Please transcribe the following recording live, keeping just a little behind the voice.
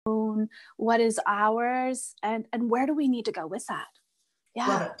what is ours, and where do we need to go with that? Yeah.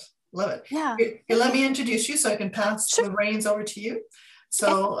 Love it. Love it. Yeah. Here, let me introduce you so I can pass the reins over to you.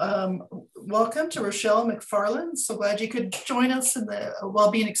 So welcome to Rochelle McFarland. So glad you could join us in the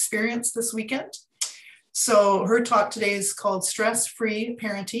Wellbeing Experience this weekend. So her talk today is called Stress-Free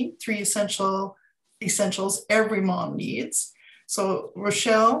Parenting, 3 Essentials Every Mom Needs. So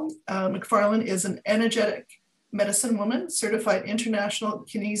Rochelle McFarland is an energetic medicine woman, certified international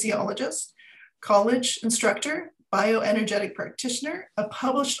kinesiologist, college instructor, bioenergetic practitioner, a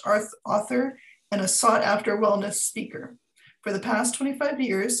published author, and a sought-after wellness speaker. For the past 25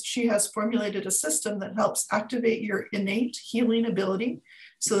 years, she has formulated a system that helps activate your innate healing ability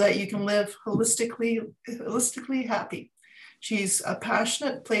so that you can live holistically happy. She's a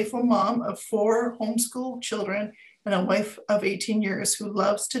passionate, playful mom of 4 homeschool children and a wife of 18 years who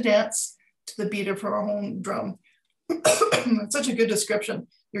loves to dance to the beat of her own drum. That's such a good description.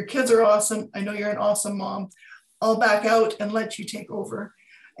 Your kids are awesome. I know you're an awesome mom. I'll back out and let you take over.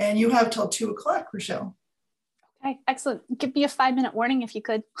 And you have till 2 o'clock, Rochelle. Okay, excellent. Give me a 5-minute warning if you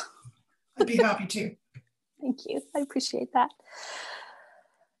could. I'd be happy to. Thank you. I appreciate that.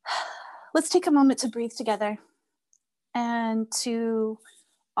 Let's take a moment to breathe together and to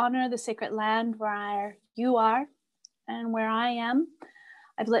honor the sacred land where you are and where I am.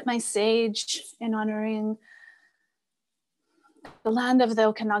 I've lit my sage in honoring the land of the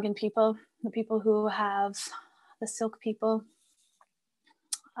Okanagan people, the people who have the Silk people.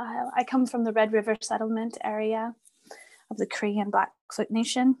 I come from the Red River settlement area of the Cree and Blackfoot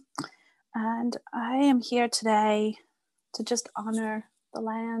Nation, and I am here today to just honor the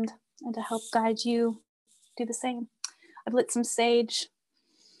land and to help guide you do the same. I've lit some sage.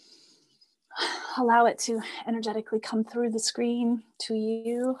 Allow it to energetically come through the screen to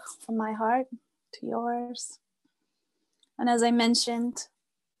you, from my heart to yours. And as I mentioned,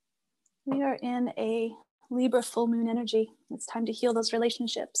 we are in a Libra full moon energy. It's time to heal those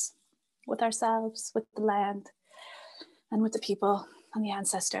relationships with ourselves, with the land, and with the people and the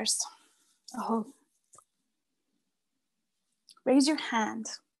ancestors. Oh. Raise your hand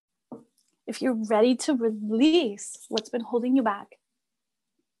if you're ready to release what's been holding you back,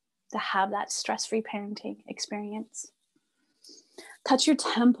 to have that stress-free parenting experience. Touch your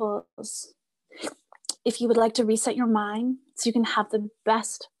temples if you would like to reset your mind so you can have the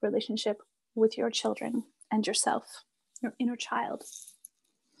best relationship with your children and yourself, your inner child.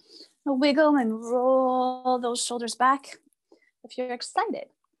 Now wiggle and roll those shoulders back if you're excited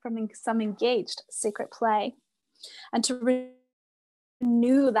from some engaged sacred play, and to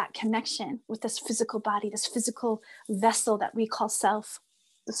renew that connection with this physical body, this physical vessel that we call self,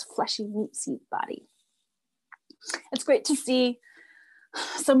 this fleshy meat suit body. It's great to see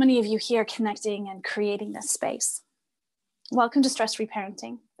so many of you here connecting and creating this space. Welcome to Stress-Free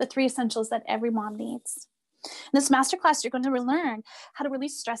Parenting, the 3 essentials that every mom needs. In this masterclass, you're going to learn how to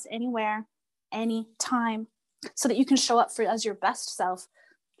release stress anywhere, anytime, so that you can show up as your best self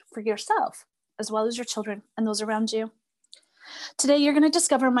for yourself, as well as your children and those around you. Today, you're going to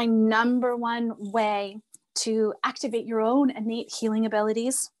discover my #1 way to activate your own innate healing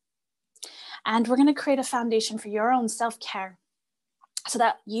abilities. And we're going to create a foundation for your own self-care so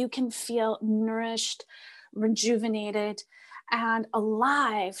that you can feel nourished, rejuvenated, and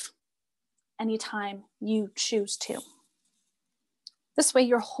alive anytime you choose to. This way,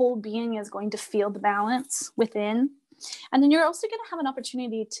 your whole being is going to feel the balance within. And then you're also going to have an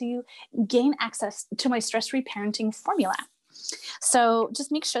opportunity to gain access to my stress-free parenting formula. So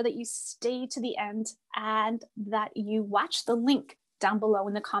just make sure that you stay to the end and that you watch the link down below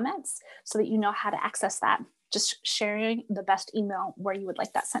in the comments so that you know how to access that. Just sharing the best email where you would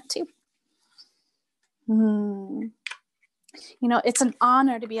like that sent to. You know, it's an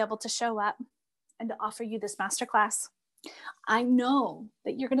honor to be able to show up and to offer you this masterclass. I know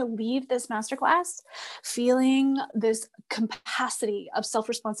that you're going to leave this masterclass feeling this capacity of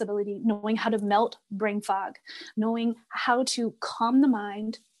self-responsibility, knowing how to melt brain fog, knowing how to calm the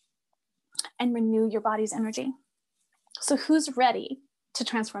mind and renew your body's energy. So who's ready to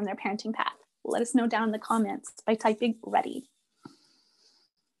transform their parenting path? Let us know down in the comments by typing ready.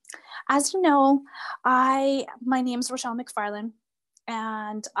 As you know, my name is Rochelle McFarland,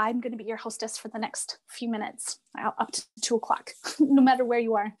 and I'm going to be your hostess for the next few minutes, up to 2 o'clock, no matter where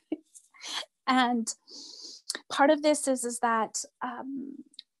you are. And part of this is that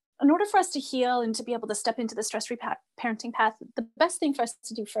in order for us to heal and to be able to step into the stress-free parenting path, the best thing for us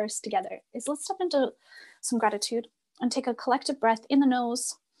to do first together is let's step into some gratitude and take a collective breath in the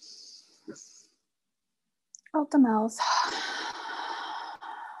nose, out the mouth,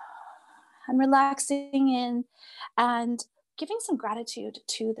 and relaxing in and giving some gratitude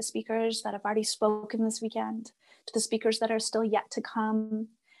to the speakers that have already spoken this weekend, to the speakers that are still yet to come.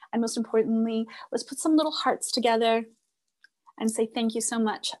 And most importantly, let's put some little hearts together and say thank you so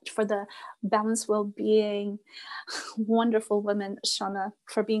much for the balanced well-being, wonderful woman, Shauna,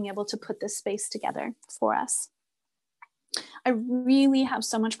 for being able to put this space together for us. I really have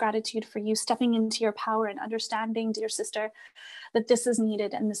so much gratitude for you stepping into your power and understanding, dear sister, that this is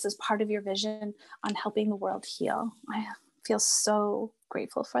needed and this is part of your vision on helping the world heal. I feel so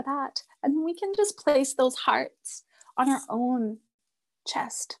grateful for that. And we can just place those hearts on our own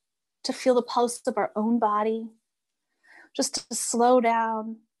chest to feel the pulse of our own body, just to slow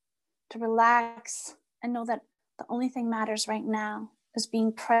down, to relax, and know that the only thing matters right now is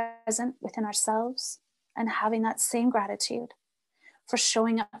being present within ourselves and having that same gratitude for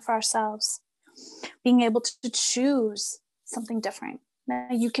showing up for ourselves, being able to choose something different. Now,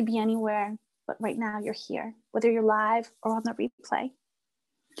 you could be anywhere, but right now you're here, whether you're live or on the replay.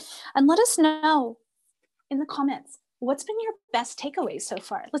 And let us know in the comments, what's been your best takeaways so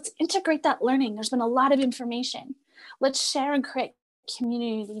far? Let's integrate that learning. There's been a lot of information. Let's share and create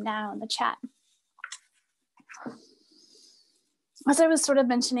community now in the chat. As I was sort of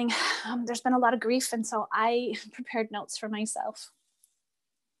mentioning, there's been a lot of grief, and so I prepared notes for myself.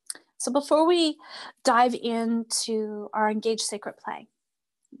 So before we dive into our Engage Sacred Play,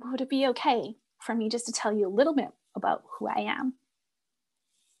 would it be okay for me just to tell you a little bit about who I am?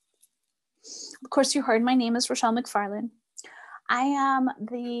 Of course, you heard my name is Rochelle McFarlane. I am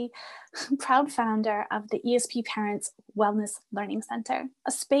the proud founder of the ESP Parents Wellness Learning Center,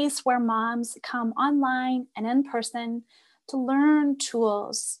 a space where moms come online and in person to learn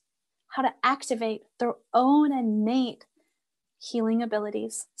tools, how to activate their own innate healing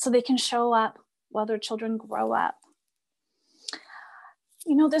abilities so they can show up while their children grow up.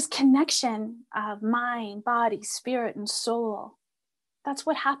 You know, this connection of mind, body, spirit, and soul, that's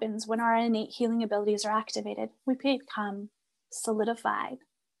what happens when our innate healing abilities are activated. We become solidified.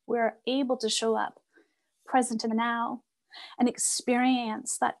 We're able to show up present in the now and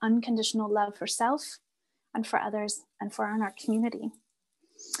experience that unconditional love for self and for others and for our community.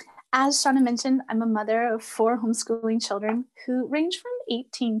 As Shauna mentioned, I'm a mother of 4 homeschooling children who range from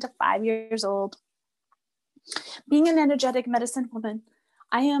 18 to 5 years old. Being an energetic medicine woman,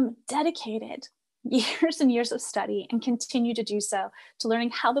 I am dedicated years and years of study and continue to do so to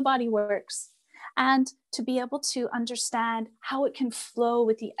learning how the body works and to be able to understand how it can flow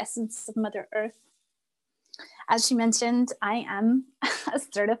with the essence of Mother Earth. As she mentioned, I am a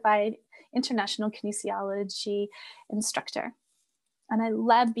certified international kinesiology instructor, and I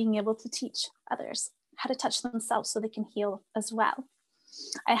love being able to teach others how to touch themselves so they can heal as well.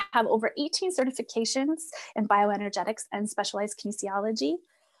 I have over 18 certifications in bioenergetics and specialized kinesiology.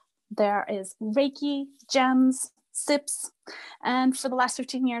 There is Reiki, GEMS, SIPs, and for the last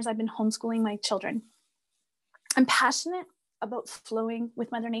 15 years, I've been homeschooling my children. I'm passionate about flowing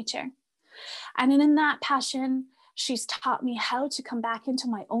with Mother Nature. And in that passion, she's taught me how to come back into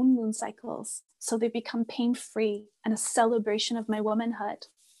my own moon cycles so they become pain-free and a celebration of my womanhood.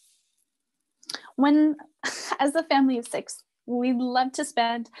 When, as a family of 6, we love to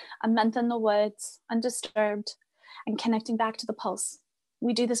spend a month in the woods, undisturbed, and connecting back to the pulse.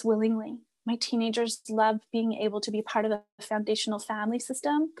 We do this willingly. My teenagers love being able to be part of a foundational family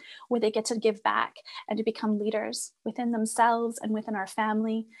system where they get to give back and to become leaders within themselves and within our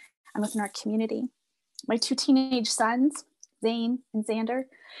family and within our community. My 2 teenage sons, Zane and Xander,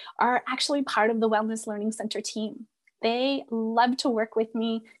 are actually part of the Wellness Learning Center team. They love to work with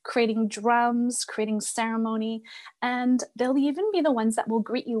me, creating drums, creating ceremony, and they'll even be the ones that will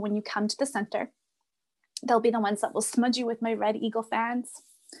greet you when you come to the center. They'll be the ones that will smudge you with my red eagle fans.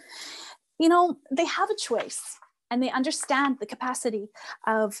 You know, they have a choice and they understand the capacity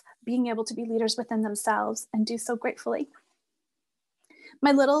of being able to be leaders within themselves and do so gratefully.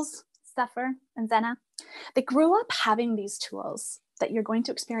 My littles, Zephyr and Zena, they grew up having these tools that you're going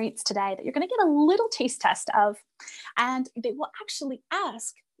to experience today, that you're going to get a little taste test of, and they will actually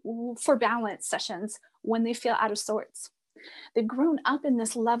ask for balance sessions when they feel out of sorts. They've grown up in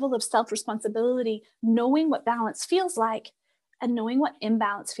this level of self-responsibility, knowing what balance feels like and knowing what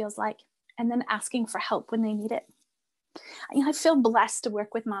imbalance feels like, and then asking for help when they need it. I feel blessed to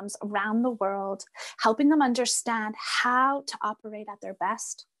work with moms around the world, helping them understand how to operate at their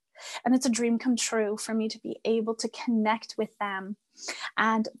best. And it's a dream come true for me to be able to connect with them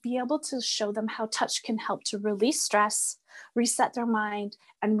and be able to show them how touch can help to release stress, reset their mind,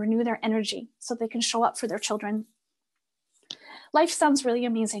 and renew their energy so they can show up for their children. Life sounds really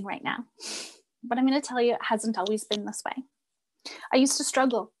amazing right now, but I'm going to tell you, it hasn't always been this way. I used to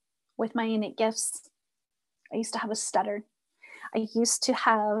struggle with my innate gifts. I used to have a stutter. I used to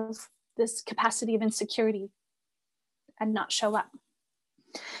have this capacity of insecurity and not show up.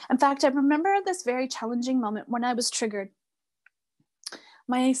 In fact, I remember this very challenging moment when I was triggered.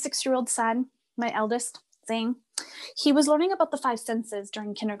 My 6-year-old son, my eldest, Zane, he was learning about the 5 senses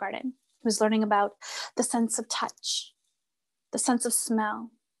during kindergarten. He was learning about the sense of touch, the sense of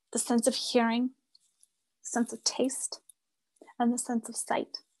smell, the sense of hearing, the sense of taste, and the sense of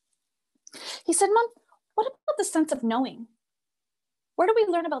sight. He said, Mom, what about the sense of knowing? Where do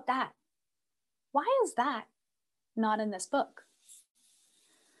we learn about that? Why is that not in this book?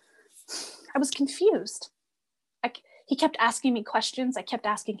 I was confused. He kept asking me questions. I kept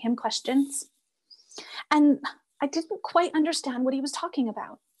asking him questions. And I didn't quite understand what he was talking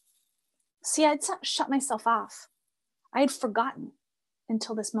about. See, I'd shut myself off. I had forgotten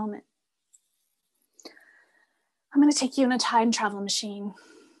until this moment. I'm going to take you in a time travel machine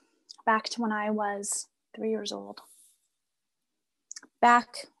back to when I was 3 years old.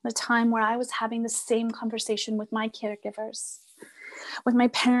 Back the time where I was having the same conversation with my caregivers, with my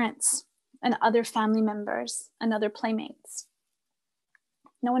parents and other family members and other playmates.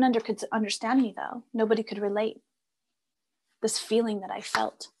 No one could understand me though. Nobody could relate. This feeling that I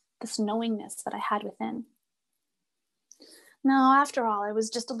felt, this knowingness that I had within. Now, after all, I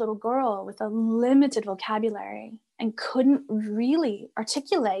was just a little girl with a limited vocabulary and couldn't really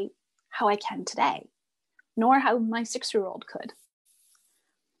articulate how I can today, nor how my 6-year-old could.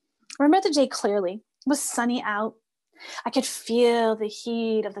 I remember the day clearly. It was sunny out. I could feel the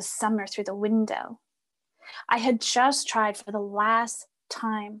heat of the summer through the window. I had just tried for the last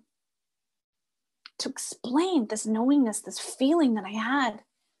time to explain this knowingness, this feeling that I had,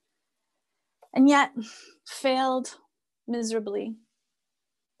 and yet failed miserably.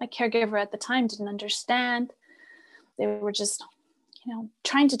 My caregiver at the time didn't understand. They were just,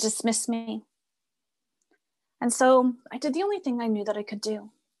 trying to dismiss me. And so I did the only thing I knew that I could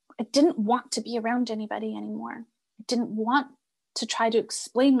do. I didn't want to be around anybody anymore. I didn't want to try to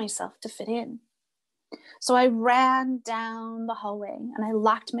explain myself to fit in. So I ran down the hallway and I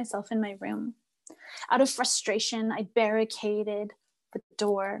locked myself in my room. Out of frustration, I barricaded the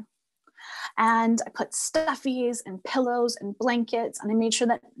door and I put stuffies and pillows and blankets, and I made sure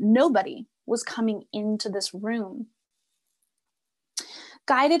that nobody was coming into this room.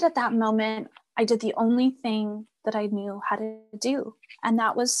 Guided at that moment, I did the only thing that I knew how to do, and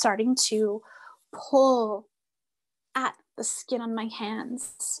that was starting to pull at the skin on my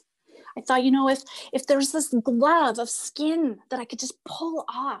hands. I thought, if there's this glove of skin that I could just pull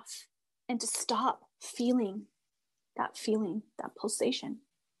off and to stop feeling, that pulsation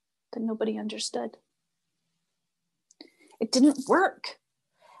that nobody understood. It didn't work.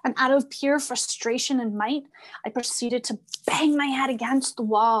 And out of pure frustration and might, I proceeded to bang my head against the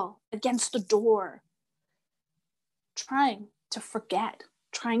wall, against the door, trying to forget,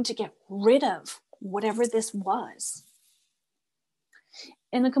 trying to get rid of whatever this was.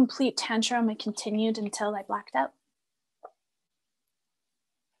 In a complete tantrum, I continued until I blacked out.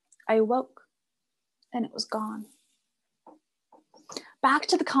 I awoke and it was gone. Back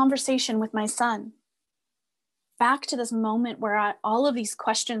to the conversation with my son. Back to this moment where all of these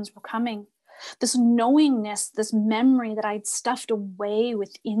questions were coming. This knowingness, this memory that I'd stuffed away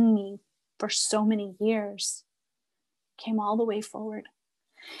within me for so many years came all the way forward.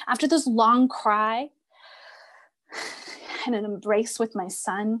 After this long cry and an embrace with my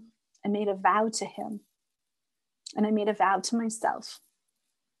son, I made a vow to him. And I made a vow to myself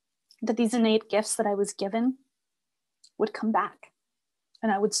that these innate gifts that I was given would come back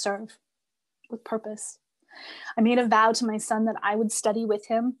and I would serve with purpose. I made a vow to my son that I would study with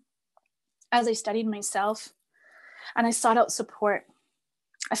him as I studied myself, and I sought out support.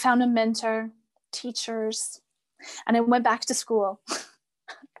 I found a mentor, teachers, and I went back to school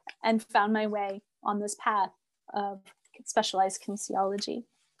and found my way on this path of specialized kinesiology.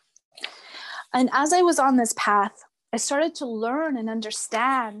 And as I was on this path, I started to learn and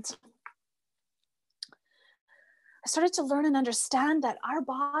understand. That our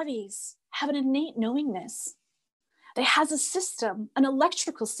bodies have an innate knowingness. It has a system, an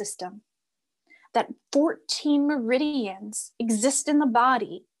electrical system, that 14 meridians exist in the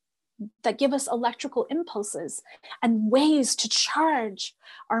body that give us electrical impulses and ways to charge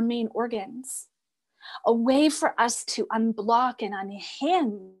our main organs, a way for us to unblock and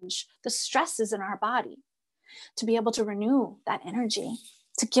unhinge the stresses in our body, to be able to renew that energy,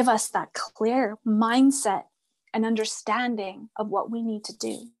 to give us that clear mindset and understanding of what we need to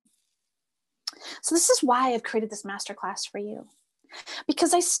do. So this is why I've created this masterclass for you,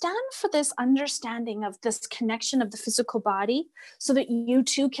 because I stand for this understanding of this connection of the physical body so that you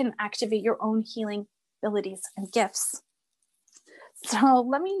too can activate your own healing abilities and gifts. So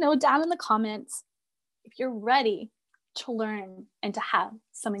let me know down in the comments if you're ready to learn and to have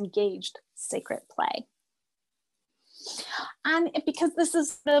some engaged sacred play. And because this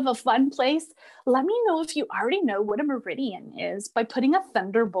is sort of a fun place, let me know if you already know what a meridian is by putting a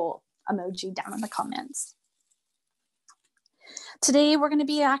thunderbolt emoji down in the comments. Today, we're going to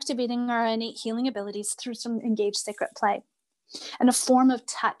be activating our innate healing abilities through some engaged sacred play and a form of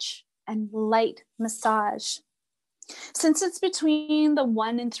touch and light massage. Since it's between the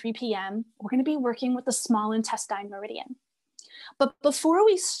 1 and 3 p.m., we're going to be working with the small intestine meridian. But before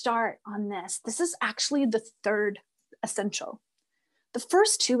we start on this is actually the third essential. The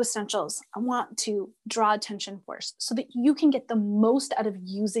first two essentials I want to draw attention for so that you can get the most out of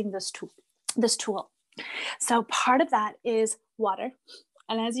using this tool. So part of that is water.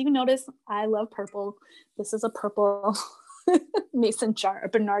 And as you notice, I love purple. This is a purple mason jar, a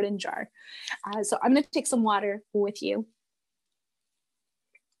Bernardin jar. So I'm going to take some water with you.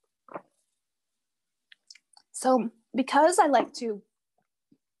 So because I like to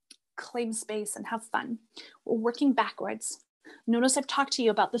claim space and have fun, we're working backwards. Notice I've talked to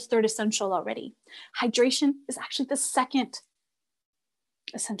you about the third essential already. Hydration is actually the second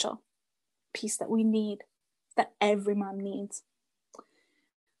essential piece that we need, that every mom needs.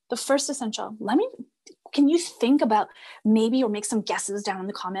 The first essential, can you think about maybe, or make some guesses down in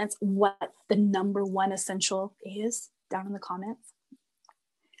the comments, what the number one essential is down in the comments?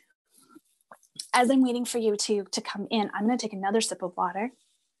 As I'm waiting for you to come in, I'm going to take another sip of water.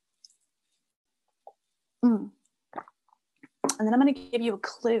 And then I'm going to give you a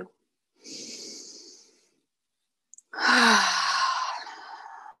clue.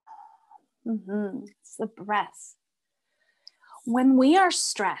 It's the breath. When we are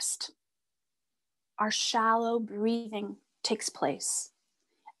stressed, our shallow breathing takes place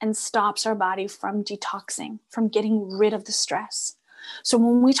and stops our body from detoxing, from getting rid of the stress. So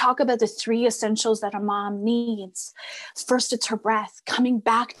when we talk about the three essentials that a mom needs, first it's her breath, coming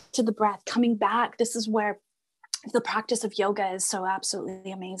back to the breath, coming back. This is where the practice of yoga is so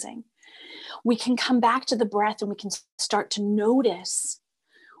absolutely amazing. We can come back to the breath and we can start to notice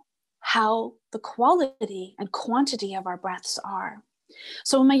how the quality and quantity of our breaths are.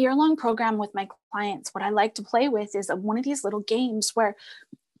 So in my year-long program with my clients, what I like to play with is one of these little games where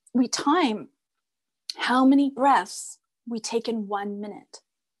we time how many breaths we take in 1 minute.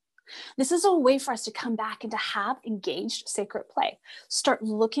 This is a way for us to come back and to have engaged sacred play. Start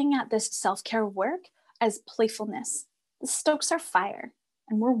looking at this self-care work as playfulness. This stokes our fire,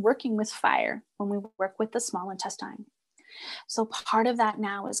 and we're working with fire when we work with the small intestine. So part of that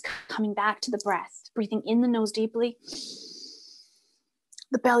now is coming back to the breath, breathing in the nose deeply.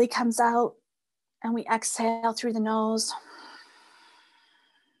 The belly comes out and we exhale through the nose,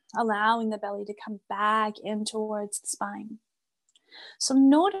 allowing the belly to come back in towards the spine. So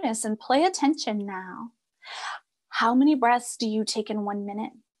notice and pay attention now. How many breaths do you take in 1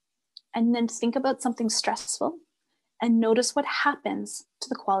 minute? And then think about something stressful and notice what happens to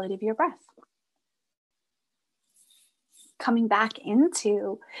the quality of your breath. Coming back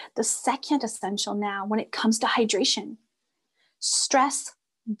into the second essential now when it comes to hydration. Stress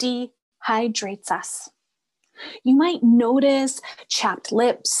dehydrates us. You might notice chapped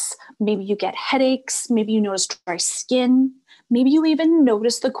lips, maybe you get headaches, maybe you notice dry skin, maybe you even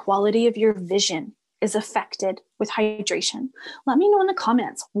notice the quality of your vision is affected with hydration. Let me know in the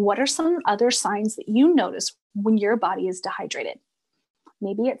comments, what are some other signs that you notice when your body is dehydrated?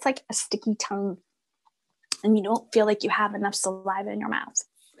 Maybe it's like a sticky tongue and you don't feel like you have enough saliva in your mouth,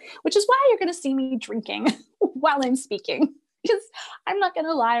 which is why you're going to see me drinking while I'm speaking, because I'm not going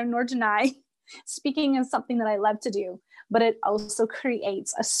to lie nor deny speaking is something that I love to do, but it also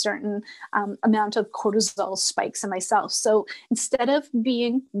creates a certain amount of cortisol spikes in myself. So instead of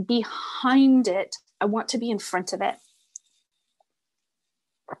being behind it, I want to be in front of it.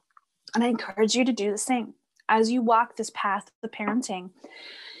 And I encourage you to do the same as you walk this path of parenting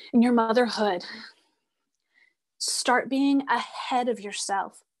in your motherhood. Start being ahead of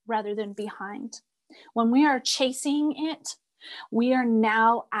yourself rather than behind. When we are chasing it, we are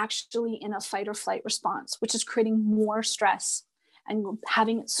now actually in a fight or flight response, which is creating more stress and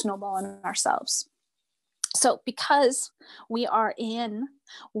having it snowball on ourselves. So because we are in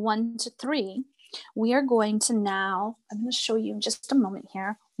 1 to 3, we are going to now, I'm going to show you in just a moment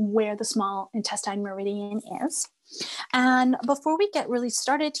here where the small intestine meridian is. And before we get really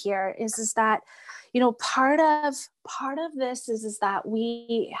started here is that, part of this is that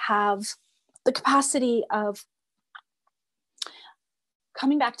we have the capacity of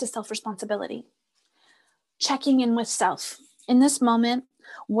coming back to self-responsibility, checking in with self. In this moment,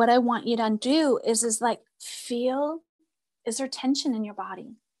 what I want you to do is feel Is there tension in your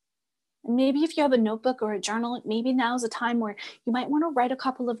body? And maybe if you have a notebook or a journal, maybe now's a time where you might want to write a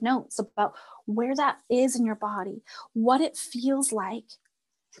couple of notes about where that is in your body, what it feels like.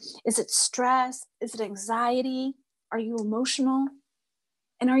 Is it stress? Is it anxiety? Are you emotional?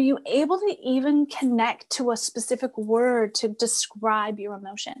 And are you able to even connect to a specific word to describe your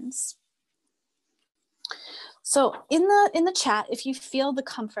emotions? So in the chat, if you feel the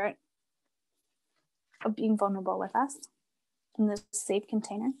comfort of being vulnerable with us in this safe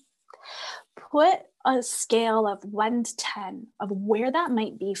container, put a scale of 1 to 10 of where that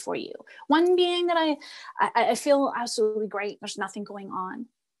might be for you. 1 being that I feel absolutely great, there's nothing going on.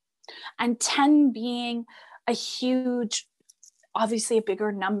 And 10 being a huge, obviously a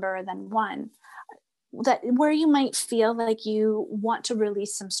bigger number than 1, that where you might feel like you want to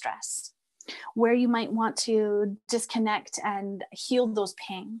release some stress, where you might want to disconnect and heal those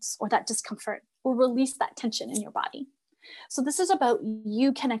pains or that discomfort or release that tension in your body. So this is about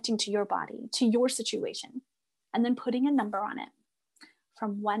you connecting to your body, to your situation, and then putting a number on it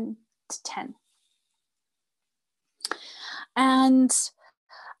from 1 to 10. And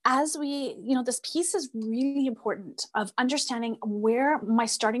as we, this piece is really important of understanding where my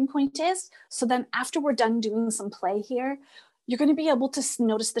starting point is. So then after we're done doing some play here, you're going to be able to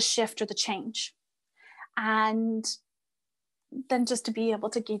notice the shift or the change. And then just to be able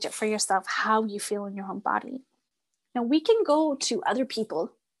to gauge it for yourself, how you feel in your own body. Now we can go to other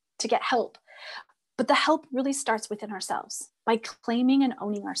people to get help, but the help really starts within ourselves by claiming and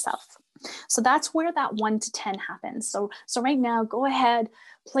owning ourselves. So that's where that 1 to 10 happens. So right now, go ahead,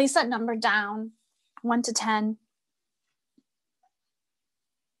 place that number down, 1 to 10.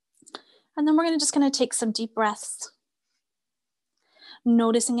 And then we're just going to take some deep breaths.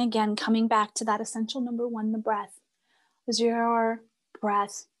 Noticing again, coming back to that essential number 1, the breath. Is your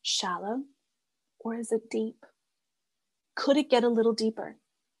breath shallow or is it deep? Could it get a little deeper?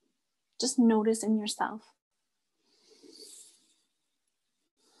 Just notice in yourself.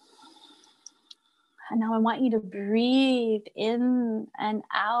 And now I want you to breathe in and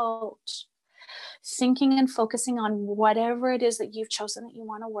out, thinking and focusing on whatever it is that you've chosen that you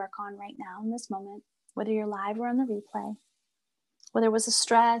want to work on right now in this moment, whether you're live or on the replay, whether it was a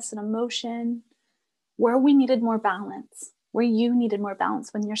stress, an emotion, where we needed more balance, where you needed more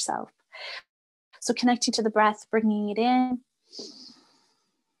balance within yourself. So connecting to the breath, bringing it in,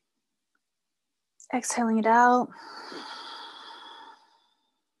 exhaling it out.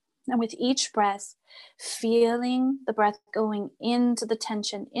 And with each breath, feeling the breath going into the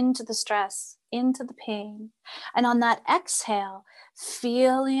tension, into the stress, into the pain. And on that exhale,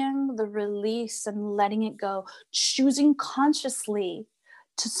 feeling the release and letting it go, choosing consciously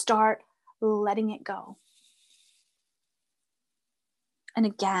to start letting it go. And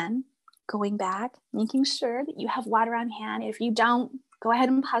again, going back, making sure that you have water on hand. If you don't, go ahead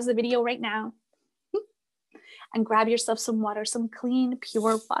and pause the video right now and grab yourself some water, some clean,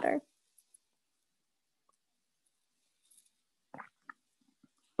 pure water.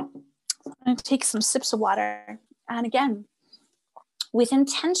 I'm going to take some sips of water. And again, with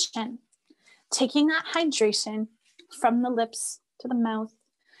intention, taking that hydration from the lips to the mouth,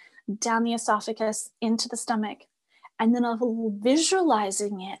 down the esophagus, into the stomach, and then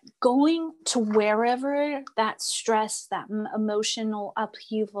visualizing it going to wherever that stress, that emotional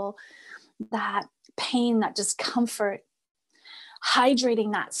upheaval, that pain, that discomfort,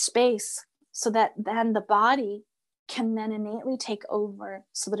 hydrating that space so that then the body can then innately take over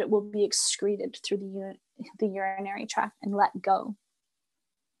so that it will be excreted through the urinary tract and let go.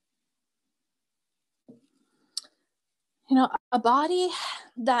 A body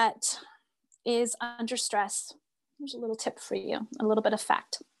that is under stress, here's a little tip for you, a little bit of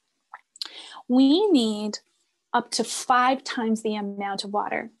fact. We need up to 5 times the amount of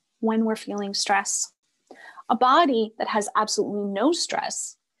water when we're feeling stress. A body that has absolutely no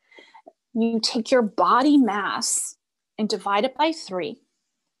stress, you take your body mass and divide it by 3.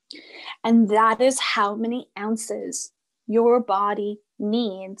 And that is how many ounces your body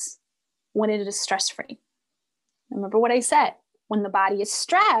needs when it is stress-free. Remember what I said, when the body is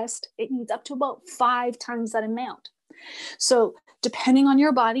stressed, it needs up to about 5 times that amount. So depending on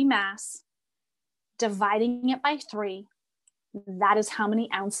your body mass, dividing it by 3, that is how many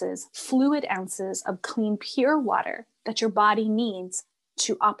ounces, fluid ounces of clean, pure water that your body needs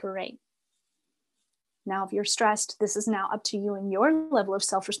to operate. Now, if you're stressed, this is now up to you and your level of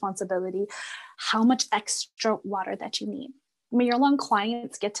self-responsibility, how much extra water that you need. Your long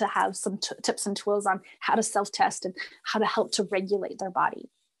clients get to have some tips and tools on how to self-test and how to help to regulate their body.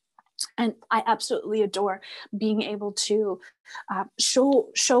 And I absolutely adore being able to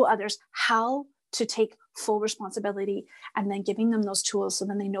show others how to take full responsibility, and then giving them those tools so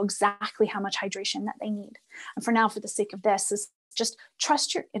then they know exactly how much hydration that they need. And for now, for the sake of this, is just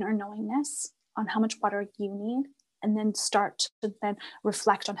trust your inner knowingness on how much water you need, and then start to then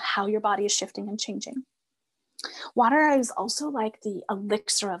reflect on how your body is shifting and changing. Water is also like the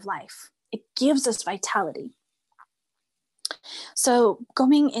elixir of life. It gives us vitality. So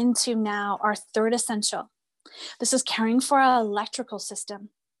going into now our third essential, this is caring for our electrical system.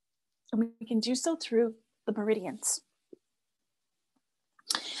 And we can do so through the meridians.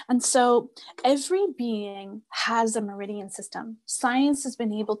 And so every being has a meridian system. Science has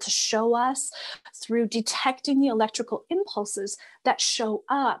been able to show us through detecting the electrical impulses that show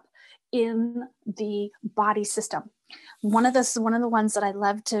up in the body system. One of the ones that I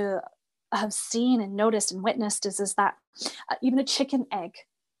love to have seen and noticed and witnessed is that even a chicken egg,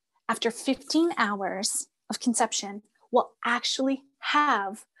 after 15 hours of conception, will actually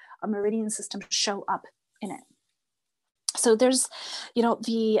have a meridian system show up in it. So there's,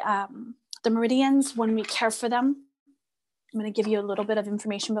 the meridians, when we care for them, I'm going to give you a little bit of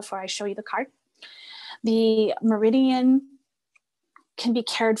information before I show you the card. The meridian can be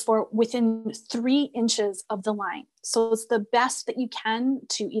cared for within 3 inches of the line. So it's the best that you can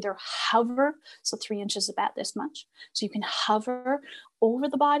to either hover, so 3 inches is about this much. So you can hover over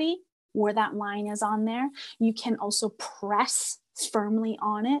the body where that line is on there. You can also press firmly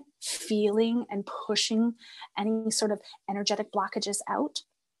on it, feeling and pushing any sort of energetic blockages out.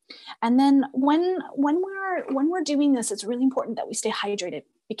 And then when we're doing this, it's really important that we stay hydrated,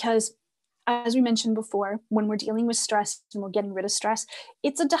 because as we mentioned before, when we're dealing with stress and we're getting rid of stress,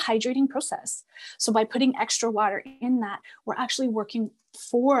 it's a dehydrating process. So by putting extra water in that, we're actually working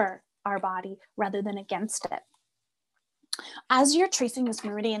for our body rather than against it. As you're tracing this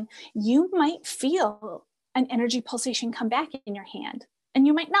meridian, you might feel an energy pulsation come back in your hand, and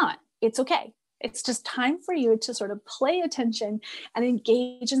you might not. It's okay. It's just time for you to sort of pay attention and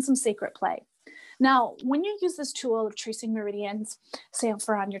engage in some sacred play. Now, when you use this tool of tracing meridians, say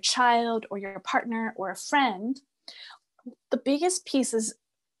for on your child or your partner or a friend, the biggest piece is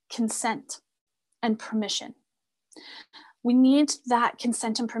consent and permission. We need that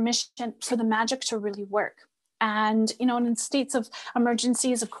consent and permission for the magic to really work. And, in states of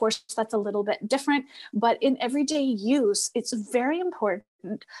emergencies, of course, that's a little bit different. But in everyday use, it's very important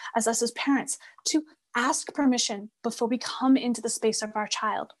as us as parents to ask permission before we come into the space of our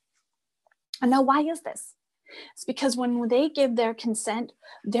child. And now, why is this? It's because when they give their consent,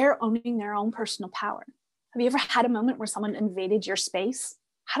 they're owning their own personal power. Have you ever had a moment where someone invaded your space?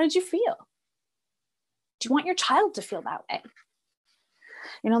 How did you feel? Do you want your child to feel that way?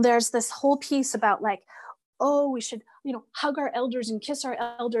 There's this whole piece about we should, hug our elders and kiss our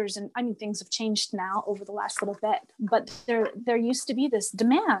elders. And I mean, things have changed now over the last little bit, but there used to be this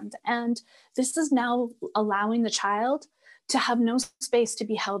demand. And this is now allowing the child to have no space to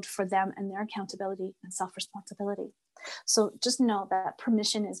be held for them and their accountability and self-responsibility. So just know that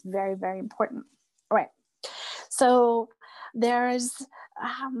permission is very, very important. All right. So there's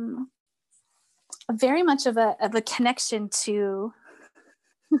very much of a connection to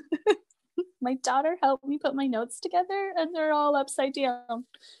my daughter helped me put my notes together and they're all upside down.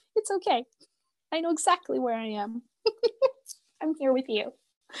 It's okay. I know exactly where I am. I'm here with you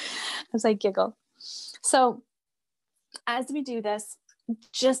as I giggle. So as we do this,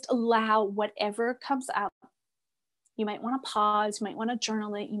 just allow whatever comes out. You might want to pause, you might want to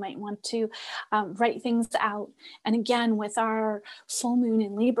journal it, you might want to write things out. And again, with our full moon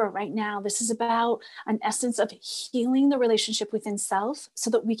in Libra right now, this is about an essence of healing the relationship within self so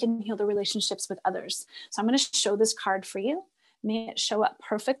that we can heal the relationships with others. So I'm going to show this card for you. May it show up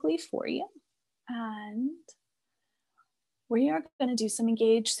perfectly for you. And we are going to do some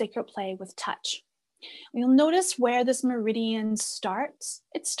engaged sacred play with touch. You'll notice where this meridian starts.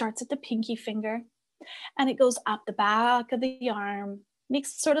 It starts at the pinky finger. And it goes up the back of the arm,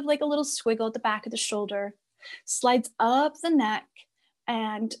 makes sort of like a little squiggle at the back of the shoulder, slides up the neck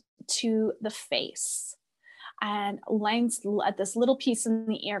and to the face, and lands at this little piece in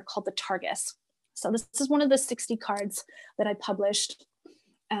the ear called the targus. So this is one of the 60 cards that I published.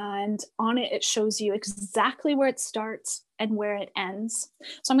 And on it, it shows you exactly where it starts and where it ends.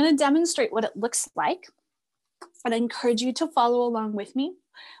 So I'm going to demonstrate what it looks like. And I encourage you to follow along with me.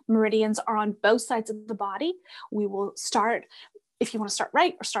 Meridians are on both sides of the body. We will start, if you want to start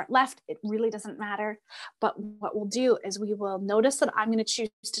right or start left, it really doesn't matter. But what we'll do is we will notice that I'm going to choose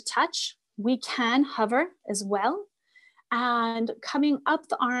to touch. We can hover as well. And coming up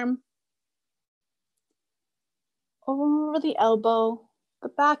the arm, over the elbow, the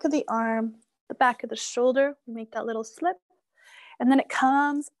back of the arm, the back of the shoulder, we make that little slip. And then it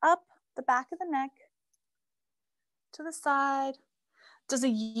comes up the back of the neck to the side, does a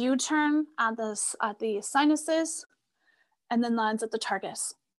U-turn at the sinuses, and then lands at the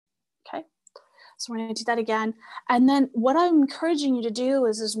tragus. Okay. So we're going to do that again. And then what I'm encouraging you to do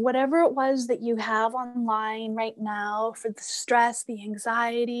is whatever it was that you have online right now for the stress, the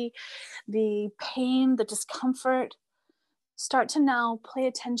anxiety, the pain, the discomfort, start to now pay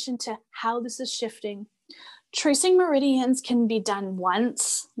attention to how this is shifting. Tracing meridians can be done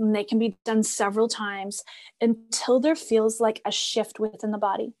once, and they can be done several times until there feels like a shift within the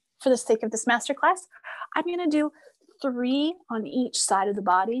body. For the sake of this masterclass, I'm going to do 3 on each side of the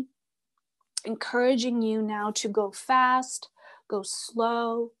body, encouraging you now to go fast, go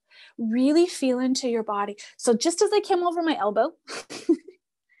slow, really feel into your body. So just as I came over my elbow,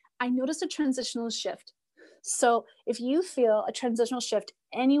 I noticed a transitional shift. So if you feel a transitional shift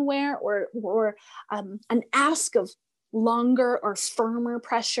anywhere or an ask of longer or firmer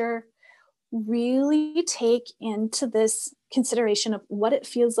pressure, really take into this consideration of what it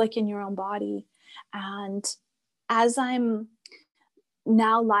feels like in your own body. And as I'm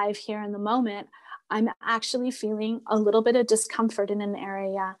now live here in the moment, I'm actually feeling a little bit of discomfort in an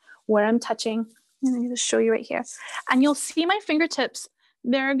area where I'm touching. I'm going to show you right here. And you'll see my fingertips.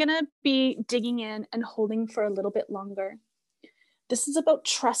 They're going to be digging in and holding for a little bit longer. This is about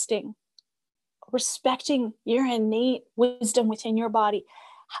trusting, respecting your innate wisdom within your body,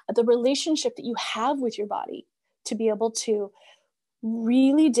 the relationship that you have with your body, to be able to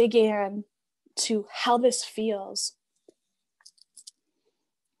really dig in to how this feels.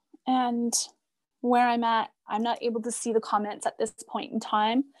 And where I'm at, I'm not able to see the comments at this point in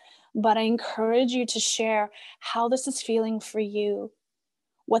time, but I encourage you to share how this is feeling for you,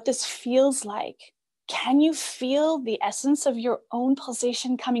 what this feels like. Can you feel the essence of your own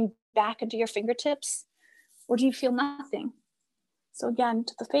pulsation coming back into your fingertips? Or do you feel nothing? So again,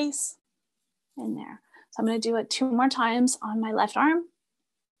 to the face and there. So I'm going to do it 2 more times on my left arm.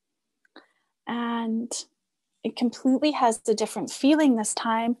 And it completely has a different feeling this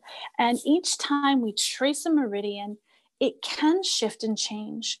time. And each time we trace a meridian, it can shift and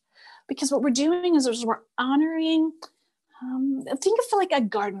change. Because what we're doing is we're honoring, think of it like a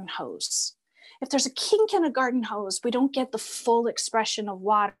garden hose. If there's a kink in a garden hose, we don't get the full expression of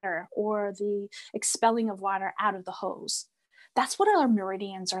water or the expelling of water out of the hose. That's what our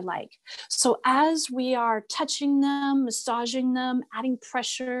meridians are like. So as we are touching them, massaging them, adding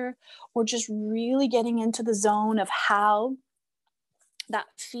pressure, or just really getting into the zone of how that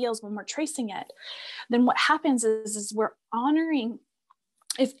feels when we're tracing it, then what happens is we're honoring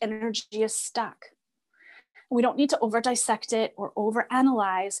if energy is stuck. We don't need to over dissect it or over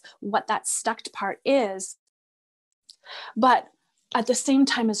analyze what that stuck part is, but at the same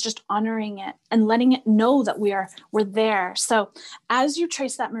time as just honoring it and letting it know that we're there. So as you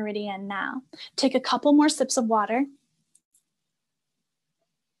trace that meridian now, take a couple more sips of water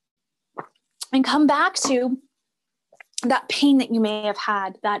and come back to that pain that you may have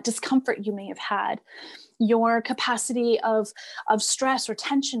had, that discomfort you may have had, your capacity of stress or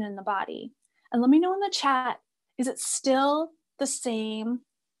tension in the body. And let me know in the chat, is it still the same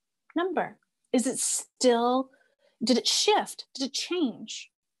number? Is it still, did it shift? Did it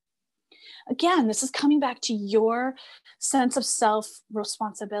change? Again, this is coming back to your sense of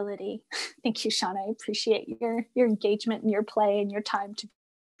self-responsibility. Thank you, Shauna. I appreciate your engagement and your play and your time to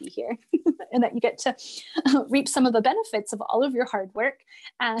be here and that you get to reap some of the benefits of all of your hard work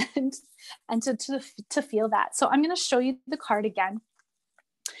and to feel that. So I'm going to show you the card again.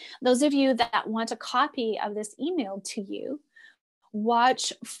 Those of you that want a copy of this emailed to you,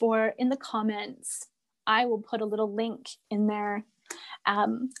 watch for in the comments. I will put a little link in there,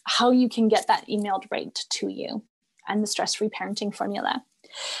 how you can get that emailed right to you and the stress-free parenting formula.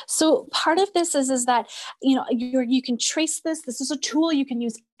 So part of this is that, you can trace this. This is a tool you can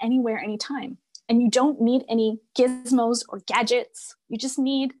use anywhere, anytime. And you don't need any gizmos or gadgets. You just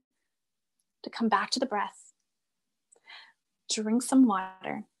need to come back to the breath, drink some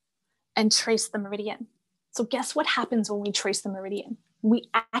water, and trace the meridian. So guess what happens when we trace the meridian? We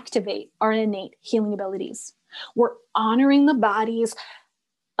activate our innate healing abilities. We're honoring the body's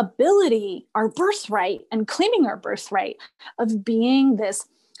ability, our birthright, and claiming our birthright of being this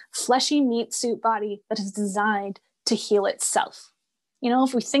fleshy meat suit body that is designed to heal itself.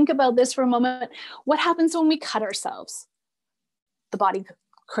 If we think about this for a moment, what happens when we cut ourselves? The body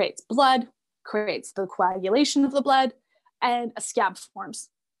creates blood, creates the coagulation of the blood, and a scab forms,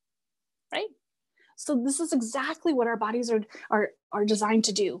 right? So this is exactly what our bodies are designed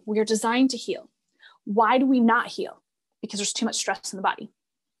to do. We are designed to heal. Why do we not heal? Because there's too much stress in the body.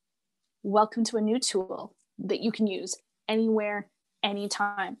 Welcome to a new tool that you can use anywhere,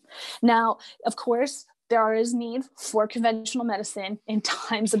 anytime. Now, of course, there is need for conventional medicine in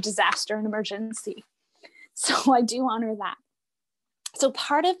times of disaster and emergency. So I do honor that. So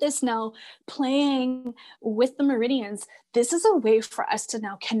part of this now, playing with the meridians, this is a way for us to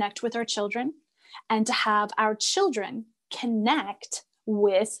now connect with our children and to have our children connect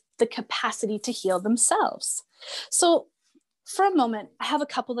with the capacity to heal themselves. So for a moment, I have a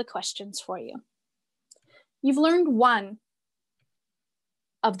couple of questions for you. You've learned one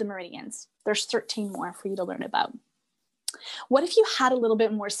of the meridians. There's 13 more for you to learn about. What if you had a little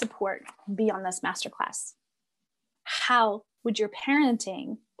bit more support beyond this masterclass? How would your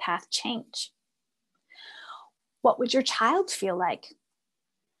parenting path change? What would your child feel like?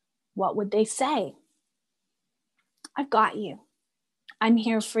 What would they say? I've got you. I'm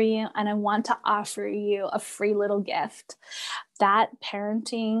here for you, and I want to offer you a free little gift. That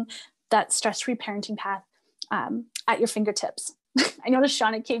parenting, that stress-free parenting path at your fingertips. I noticed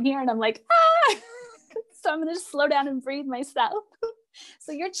Shauna came here and I'm like, ah! So I'm going to slow down and breathe myself.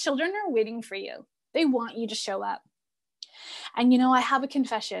 So your children are waiting for you. They want you to show up. And I have a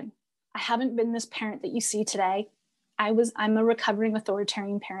confession. I haven't been this parent that you see today. I'm a recovering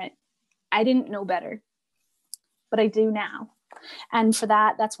authoritarian parent. I didn't know better, but I do now. And for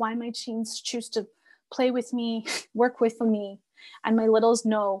that's why my teens choose to play with me, work with me. And my littles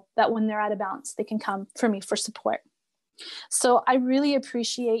know that when they're out of balance, they can come for me for support. So I really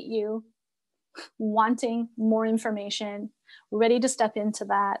appreciate you wanting more information, ready to step into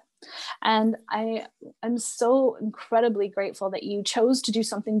that. And I'm so incredibly grateful that you chose to do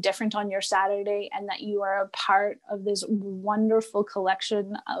something different on your Saturday and that you are a part of this wonderful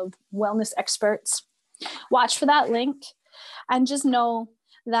collection of wellness experts. Watch for that link and just know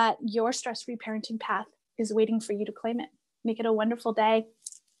that your stress-free parenting path is waiting for you to claim it. Make it a wonderful day.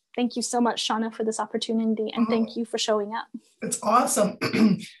 Thank you so much, Shauna, for this opportunity. And thank you for showing up. It's awesome.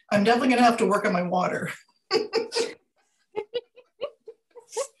 I'm definitely going to have to work on my water.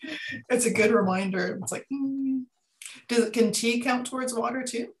 It's a good reminder. It's like, can tea count towards water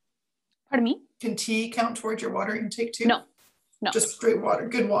too? Pardon me? Can tea count towards your water intake too? No. Just straight water,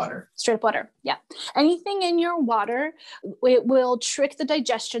 good water. Straight up water, yeah. Anything in your water, it will trick the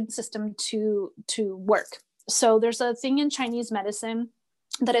digestion system to work. So there's a thing in Chinese medicine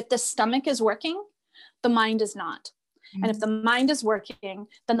that if the stomach is working, the mind is not. And if the mind is working,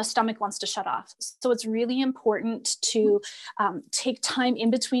 then the stomach wants to shut off. So it's really important to take time in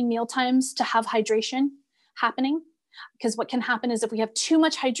between meal times to have hydration happening. Because what can happen is if we have too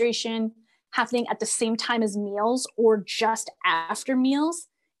much hydration happening at the same time as meals or just after meals,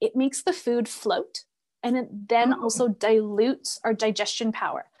 it makes the food float. And it then also dilutes our digestion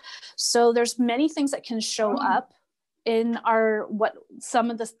power. So there's many things that can show up in some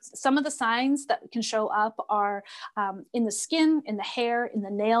of the signs that can show up are in the skin, in the hair, in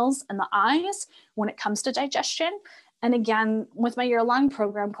the nails, and the eyes when it comes to digestion. And again, with my year-long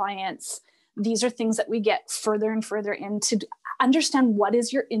program clients, these are things that we get further and further into to understand what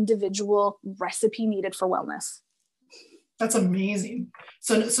is your individual recipe needed for wellness. That's amazing.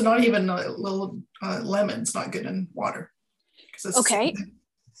 So not even a little lemon's not good in water. Okay.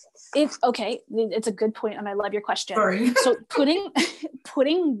 It's a good point, and I love your question. Sorry. So putting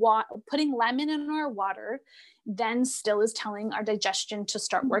lemon in our water then still is telling our digestion to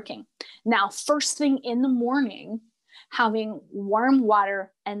start working. Now, first thing in the morning, having warm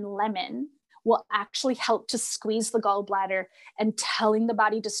water and lemon will actually help to squeeze the gallbladder and telling the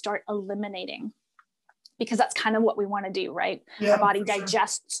body to start eliminating, because that's kind of what we want to do, right? Yeah, our body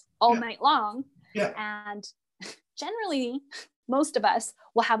digests all night long. Yeah. And generally, most of us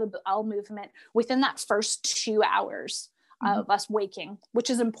will have a bowel movement within that first 2 hours of us waking, which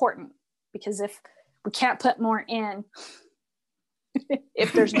is important because if we can't put more in,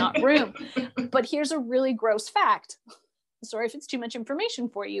 if there's not room. But here's a really gross fact. Sorry if it's too much information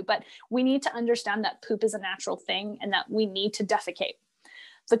for you, but we need to understand that poop is a natural thing and that we need to defecate.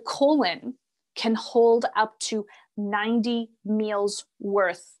 The colon can hold up to 90 meals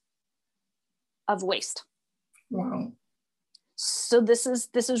worth of waste. Wow. So this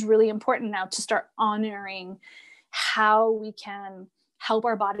is really important now to start honoring how we can help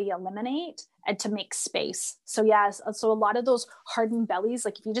our body eliminate and to make space. So yes, so a lot of those hardened bellies,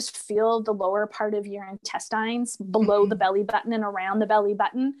 like if you just feel the lower part of your intestines below the belly button and around the belly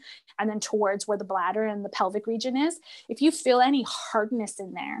button, and then towards where the bladder and the pelvic region is, if you feel any hardness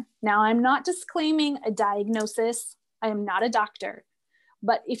in there, now I'm not disclaiming a diagnosis, I am not a doctor,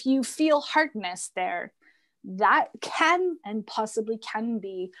 but if you feel hardness there, that can and possibly can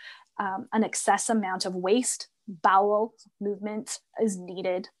be an excess amount of waste bowel movement is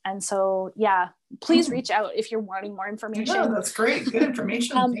needed. And so, yeah, please reach out if you're wanting more information. Yeah, that's great. Good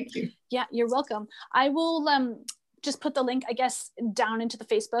information. Thank you. Yeah, you're welcome. I will just put the link, I guess, down into the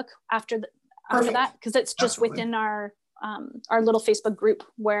Facebook after that, because it's just within our little Facebook group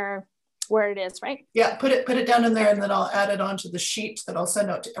where it is, right? Yeah, put it down in there, and then I'll add it onto the sheet that I'll send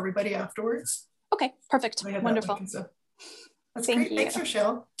out to everybody afterwards. Okay, perfect. Wonderful. That's Thank great. you. Thanks,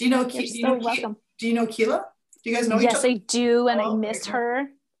 Rochelle. Do you know welcome. Do you know Keela? Do you guys know each other? Yes, I do, and I miss her.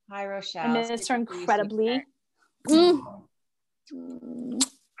 Hi, Rochelle. I miss her incredibly.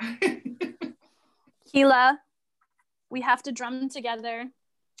 Keela, we have to drum together.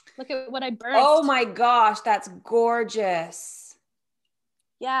 Look at what I birthed. Oh my gosh, that's gorgeous.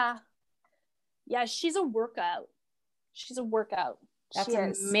 Yeah, she's a workout. That's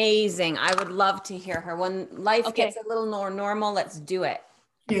amazing. I would love to hear her. When life gets a little more normal, let's do it.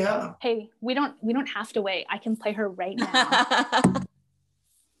 Yeah. Hey, we don't have to wait. I can play her right now.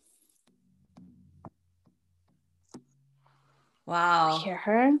 Wow. Hear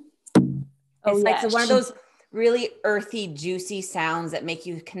her? It's like one of those really earthy, juicy sounds that make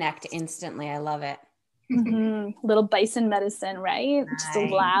you connect instantly. I love it. Little bison medicine, right? Nice. Just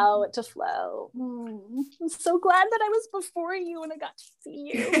allow it to flow. I'm so glad that I was before you and I got to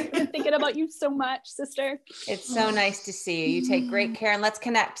see you. I've been thinking about you so much, sister. It's so nice to see you. You take great care, and let's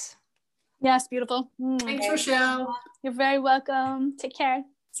connect. Yes, beautiful. Thanks, Rochelle. You're very welcome. Take care.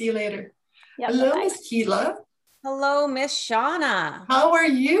 See you later. Yeah, hello, Miss Keela. Hello, Miss Shauna. How are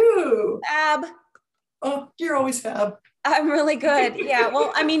you? Fab. Oh, you're always fab. I'm really good. Yeah.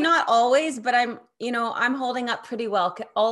 Well, I mean, not always, but I'm holding up pretty well.